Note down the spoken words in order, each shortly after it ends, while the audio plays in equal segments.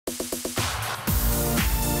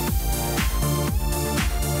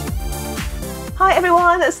Hi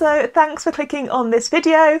everyone, so thanks for clicking on this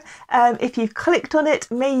video. If you've clicked on it,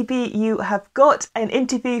 maybe you have got an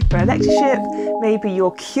interview for a lectureship, maybe you're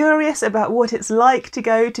curious about what it's like to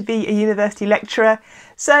go to be a university lecturer.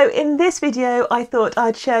 So in this video I thought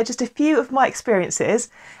I'd share just a few of my experiences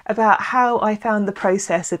about how I found the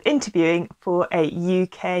process of interviewing for a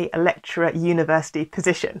UK lecturer university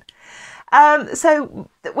position. So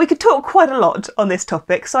we could talk quite a lot on this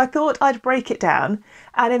topic, so I thought I'd break it down,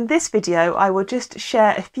 and in this video I will just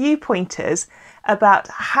share a few pointers about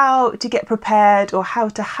how to get prepared or how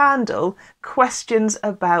to handle questions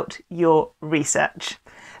about your research.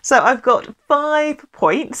 So I've got 5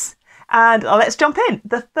 points and let's jump in.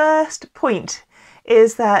 The first point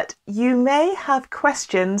is that you may have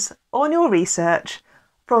questions on your research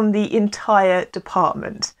from the entire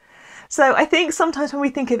department. So I think sometimes when we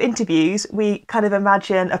think of interviews, we kind of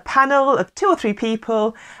imagine a panel of 2 or 3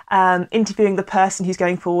 people interviewing the person who's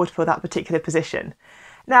going forward for that particular position.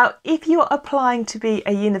 Now, if you're applying to be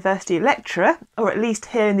a university lecturer, or at least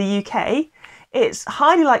here in the UK, it's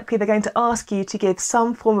highly likely they're going to ask you to give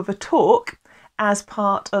some form of a talk as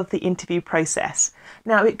part of the interview process.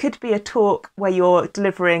 Now, it could be a talk where you're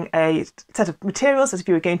delivering a set of materials as if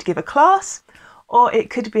you were going to give a class, or it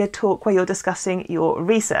could be a talk where you're discussing your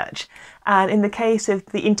research. And in the case of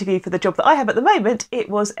the interview for the job that I have at the moment, it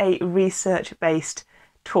was a research-based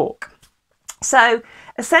talk. So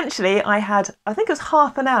essentially I had, I think it was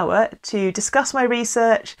half an hour to discuss my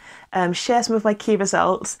research, share some of my key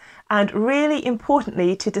results, and really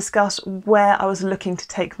importantly to discuss where I was looking to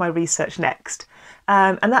take my research next.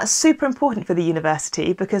 And that's super important for the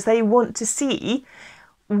university because they want to see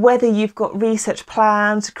whether you've got research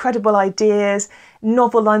plans, credible ideas,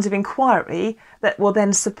 novel lines of inquiry that will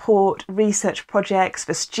then support research projects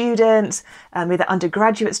for students, either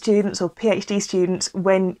undergraduate students or PhD students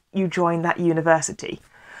when you join that university.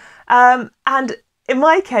 And in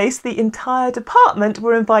my case, the entire department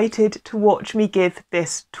were invited to watch me give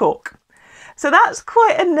this talk. So that's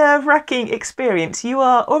quite a nerve-wracking experience. You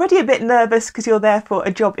are already a bit nervous because you're there for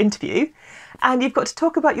a job interview, and you've got to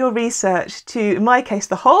talk about your research to, in my case,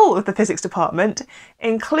 the whole of the physics department,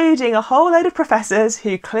 including a whole load of professors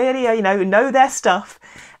who clearly, know their stuff.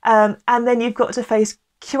 And then you've got to face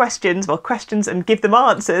questions and give them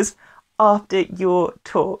answers after your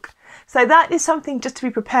talk. So that is something just to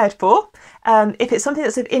be prepared for. If it's something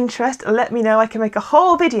that's of interest, let me know. I can make a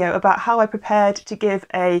whole video about how I prepared to give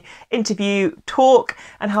a interview talk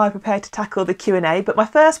and how I prepared to tackle the Q&A. But my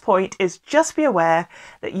first point is just be aware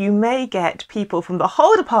that you may get people from the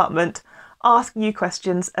whole department asking you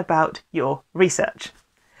questions about your research.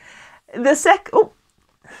 The second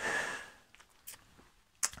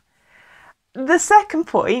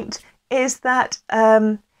point is that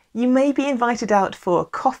you may be invited out for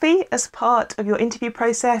coffee as part of your interview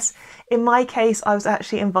process. In my case, I was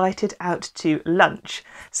actually invited out to lunch.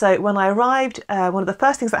 So when I arrived, one of the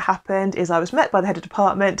first things that happened is I was met by the head of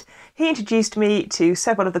department. He introduced me to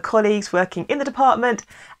several of the colleagues working in the department,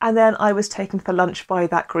 and then I was taken for lunch by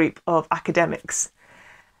that group of academics.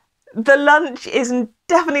 The lunch is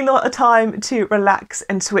definitely not a time to relax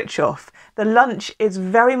and switch off. The lunch is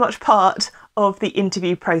very much part of the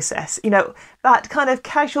interview process. That kind of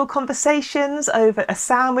casual conversations over a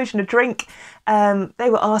sandwich and a drink. They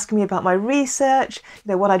were asking me about my research,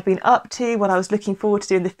 what I'd been up to, what I was looking forward to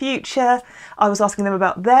do in the future. I was asking them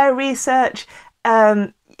about their research.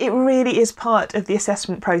 It really is part of the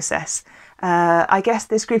assessment process. I guess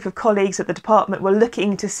this group of colleagues at the department were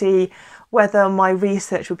looking to see whether my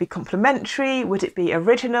research would be complementary, would it be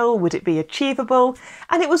original, would it be achievable?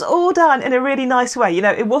 And it was all done in a really nice way.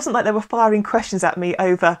 It wasn't like they were firing questions at me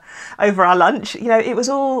over our lunch. It was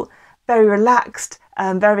all very relaxed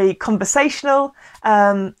and very conversational,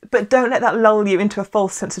 but don't let that lull you into a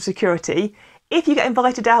false sense of security. If you get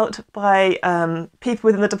invited out by people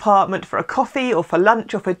within the department for a coffee or for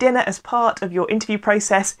lunch or for dinner as part of your interview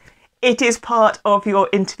process, it is part of your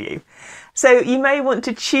interview. So you may want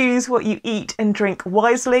to choose what you eat and drink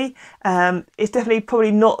wisely. It's definitely probably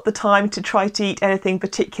not the time to try to eat anything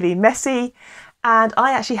particularly messy. And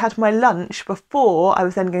I actually had my lunch before I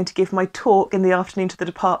was then going to give my talk in the afternoon to the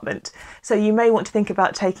department. So you may want to think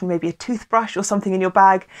about taking maybe a toothbrush or something in your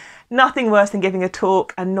bag. Nothing worse than giving a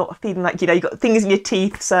talk and not feeling like, you've got things in your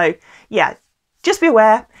teeth. So yeah, just be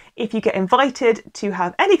aware if you get invited to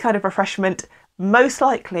have any kind of refreshment, most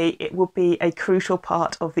likely it will be a crucial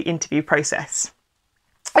part of the interview process.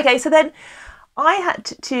 Okay, so then I had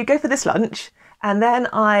to go for this lunch, and then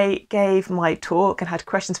I gave my talk and had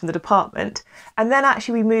questions from the department, and then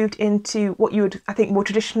actually we moved into what you would, I think, more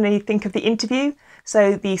traditionally think of the interview.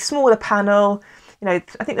 So the smaller panel, I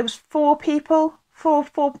think there was 4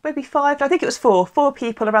 maybe five, I think it was four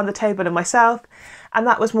people around the table and myself. And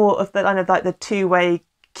that was more of the kind of like the two-way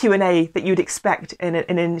Q&A that you'd expect in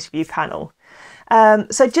an interview panel.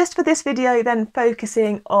 So just for this video then,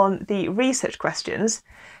 focusing on the research questions,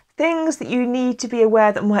 things that you need to be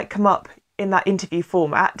aware that might come up in that interview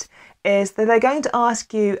format is that they're going to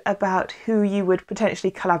ask you about who you would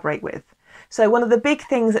potentially collaborate with. So one of the big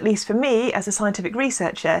things, at least for me as a scientific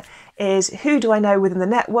researcher, is who do I know within the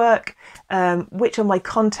network, which are my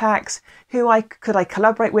contacts, could I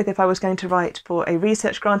collaborate with if I was going to write for a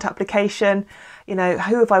research grant application, who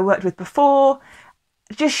have I worked with before.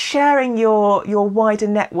 Just sharing your wider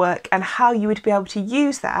network and how you would be able to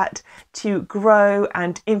use that to grow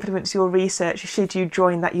and influence your research should you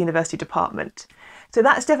join that university department. So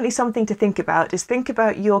that's definitely something to think about, is think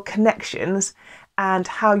about your connections and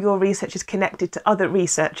how your research is connected to other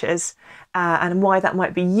researchers and why that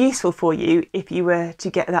might be useful for you if you were to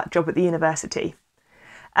get that job at the university.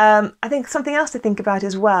 I think something else to think about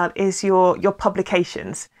as well is your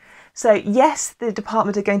publications. So yes, the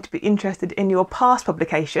department are going to be interested in your past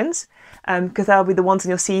publications because they'll be the ones on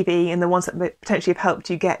your CV and the ones that potentially have helped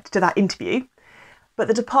you get to that interview. But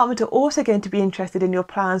the department are also going to be interested in your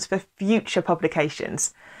plans for future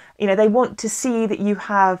publications. They want to see that you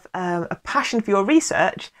have a passion for your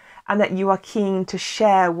research and that you are keen to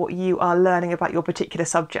share what you are learning about your particular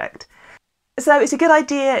subject. So it's a good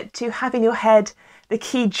idea to have in your head the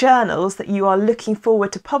key journals that you are looking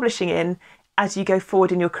forward to publishing in as you go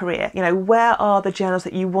forward in your career. Where are the journals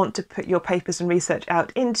that you want to put your papers and research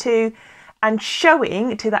out into, and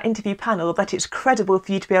showing to that interview panel that it's credible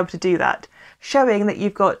for you to be able to do that. Showing that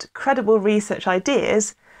you've got credible research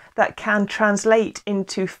ideas that can translate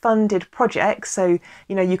into funded projects. So,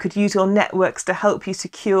 you could use your networks to help you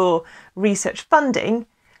secure research funding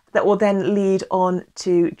that will then lead on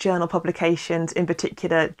to journal publications, in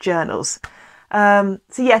particular journals. So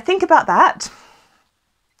yeah, think about that.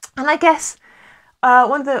 And I guess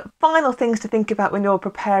one of the final things to think about when you're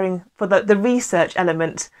preparing for the research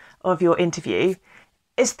element of your interview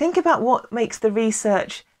is think about what makes the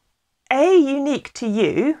research A, unique to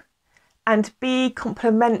you, and B,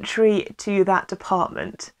 complementary to that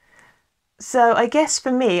department. So I guess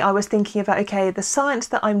for me, I was thinking about, okay, the science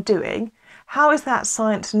that I'm doing, how is that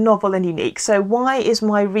science novel and unique? So why is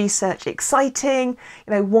my research exciting?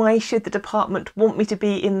 Why should the department want me to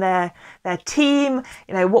be in their team?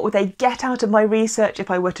 What would they get out of my research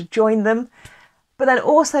if I were to join them? But then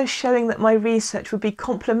also showing that my research would be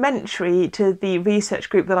complementary to the research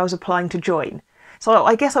group that I was applying to join. So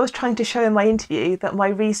I guess I was trying to show in my interview that my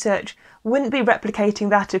research wouldn't be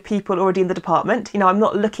replicating that of people already in the department. I'm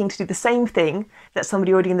not looking to do the same thing that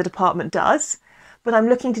somebody already in the department does, but I'm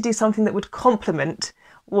looking to do something that would complement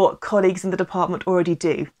what colleagues in the department already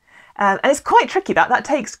do. And it's quite tricky, that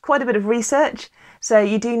takes quite a bit of research. So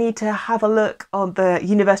you do need to have a look on the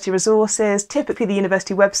university resources, typically the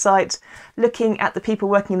university website, looking at the people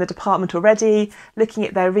working in the department already, looking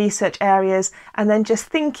at their research areas, and then just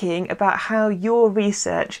thinking about how your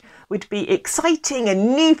research would be exciting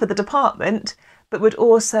and new for the department, but would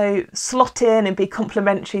also slot in and be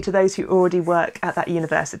complementary to those who already work at that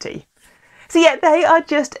university. So yeah, they are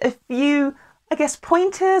just a few, I guess,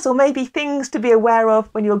 pointers or maybe things to be aware of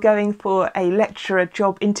when you're going for a lecturer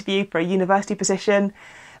job interview for a university position.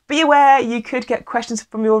 Be aware you could get questions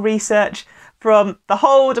from your research from the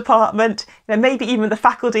whole department, maybe even the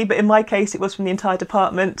faculty, but in my case it was from the entire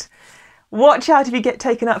department. Watch out if you get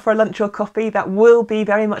taken out for a lunch or coffee. That will be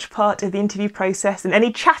very much part of the interview process, and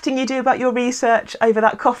any chatting you do about your research over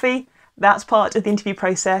that coffee, that's part of the interview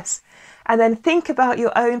process. And then think about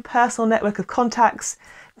your own personal network of contacts.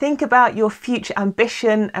 Think about your future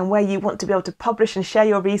ambition and where you want to be able to publish and share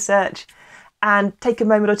your research, and take a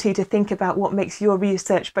moment or two to think about what makes your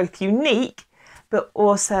research both unique but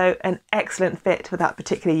also an excellent fit for that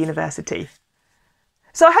particular university.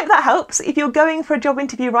 So I hope that helps. If you're going for a job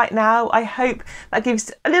interview right now, I hope that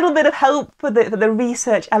gives a little bit of help for the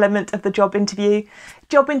research element of the job interview.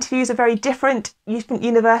 Job interviews are very different. Different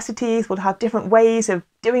universities will have different ways of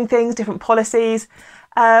doing things, different policies.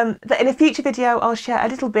 But in a future video, I'll share a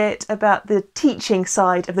little bit about the teaching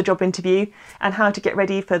side of the job interview and how to get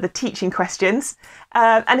ready for the teaching questions.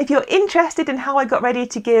 And if you're interested in how I got ready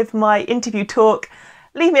to give my interview talk,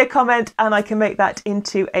 leave me a comment and I can make that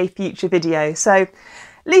into a future video. So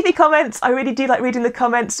leave me comments. I really do like reading the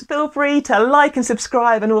comments. Feel free to like and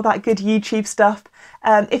subscribe and all that good YouTube stuff.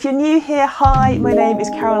 If you're new here, hi, my name is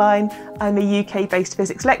Caroline. I'm a UK-based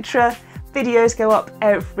physics lecturer. Videos go up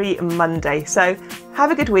every Monday. So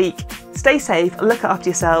have a good week, stay safe, look after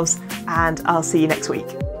yourselves, and I'll see you next week.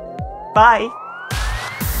 Bye.